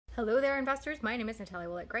Hello there, investors. My name is Natalia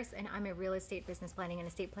Willett-Grice, and I'm a real estate business planning and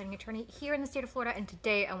estate planning attorney here in the state of Florida. And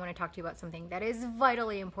today I want to talk to you about something that is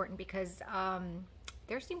vitally important because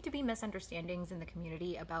there seem to be misunderstandings in the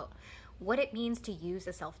community about what it means to use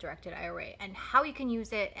a self-directed IRA and how you can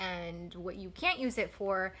use it and what you can't use it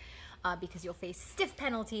for because you'll face stiff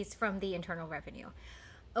penalties from the Internal Revenue.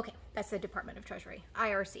 Okay, that's the Department of Treasury,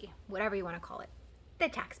 IRC, whatever you want to call it, the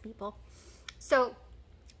tax people. So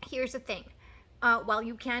here's the thing. While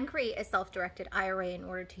you can create a self-directed IRA in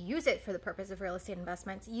order to use it for the purpose of real estate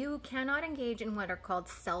investments, you cannot engage in what are called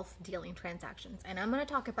self-dealing transactions. And I'm going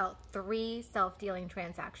to talk about 3 self-dealing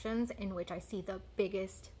transactions in which I see the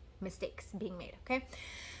biggest mistakes being made, okay?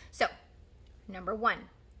 So, number 1,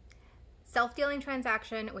 self-dealing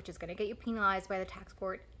transaction, which is going to get you penalized by the tax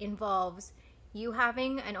court, involves you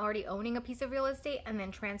having and already owning a piece of real estate and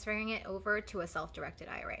then transferring it over to a self-directed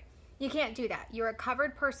IRA. You can't do that. You're a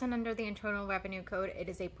covered person under the Internal Revenue Code. It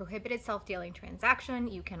is a prohibited self-dealing transaction.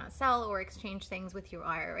 You cannot sell or exchange things with your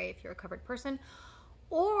IRA if you're a covered person,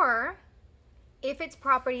 or if it's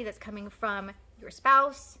property that's coming from your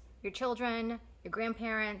spouse, your children, your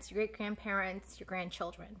grandparents, your great-grandparents, your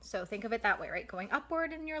grandchildren. So think of it that way, right? Going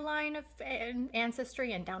upward in your line of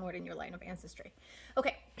ancestry and downward in your line of ancestry.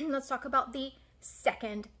 Okay, let's talk about the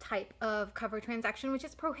second type of covered transaction, which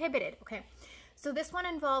is prohibited, okay? So this one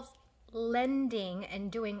involves lending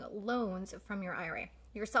and doing loans from your IRA.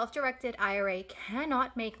 Your self-directed IRA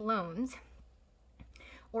cannot make loans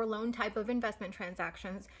or loan type of investment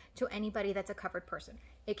transactions to anybody that's a covered person.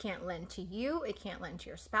 It can't lend to you, it can't lend to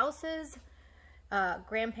your spouses,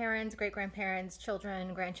 grandparents, great-grandparents,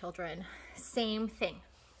 children, grandchildren, same thing,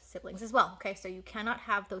 siblings as well, okay? So you cannot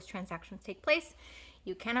have those transactions take place.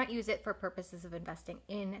 You cannot use it for purposes of investing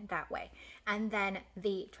in that way. And then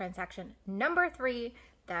the transaction number 3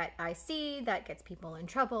 that I see that gets people in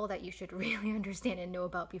trouble that you should really understand and know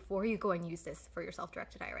about before you go and use this for your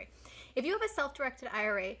self-directed IRA. If you have a self-directed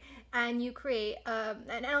IRA and you create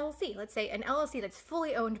an LLC, let's say an LLC that's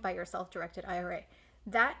fully owned by your self-directed IRA,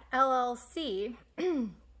 that LLC,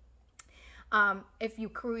 if you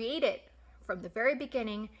create it from the very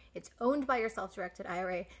beginning, it's owned by your self-directed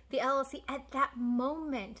IRA, the LLC at that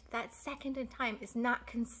moment, that second in time, is not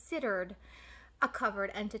considered a covered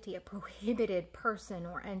entity, a prohibited person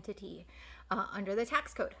or entity under the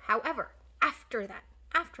tax code. However, after that,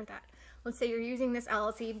 let's say you're using this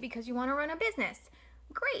LLC because you want to run a business.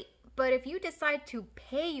 Great, but if you decide to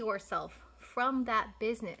pay yourself from that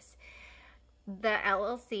business, the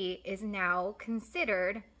LLC is now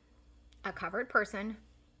considered a covered person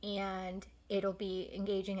and it'll be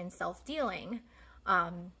engaging in self-dealing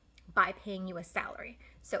by paying you a salary.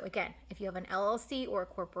 So again, if you have an LLC or a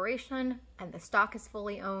corporation and the stock is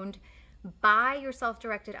fully owned by your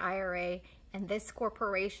self-directed IRA and this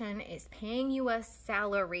corporation is paying you a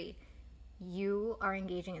salary, you are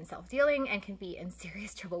engaging in self-dealing and can be in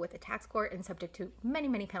serious trouble with the tax court and subject to many,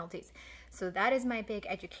 many penalties. So that is my big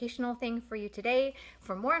educational thing for you today.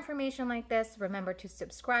 For more information like this, remember to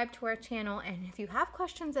subscribe to our channel. And if you have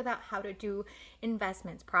questions about how to do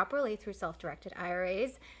investments properly through self-directed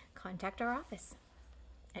IRAs, contact our office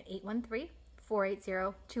at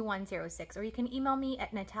 813-480-2106, or you can email me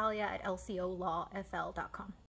at natalia@lcolawfl.com.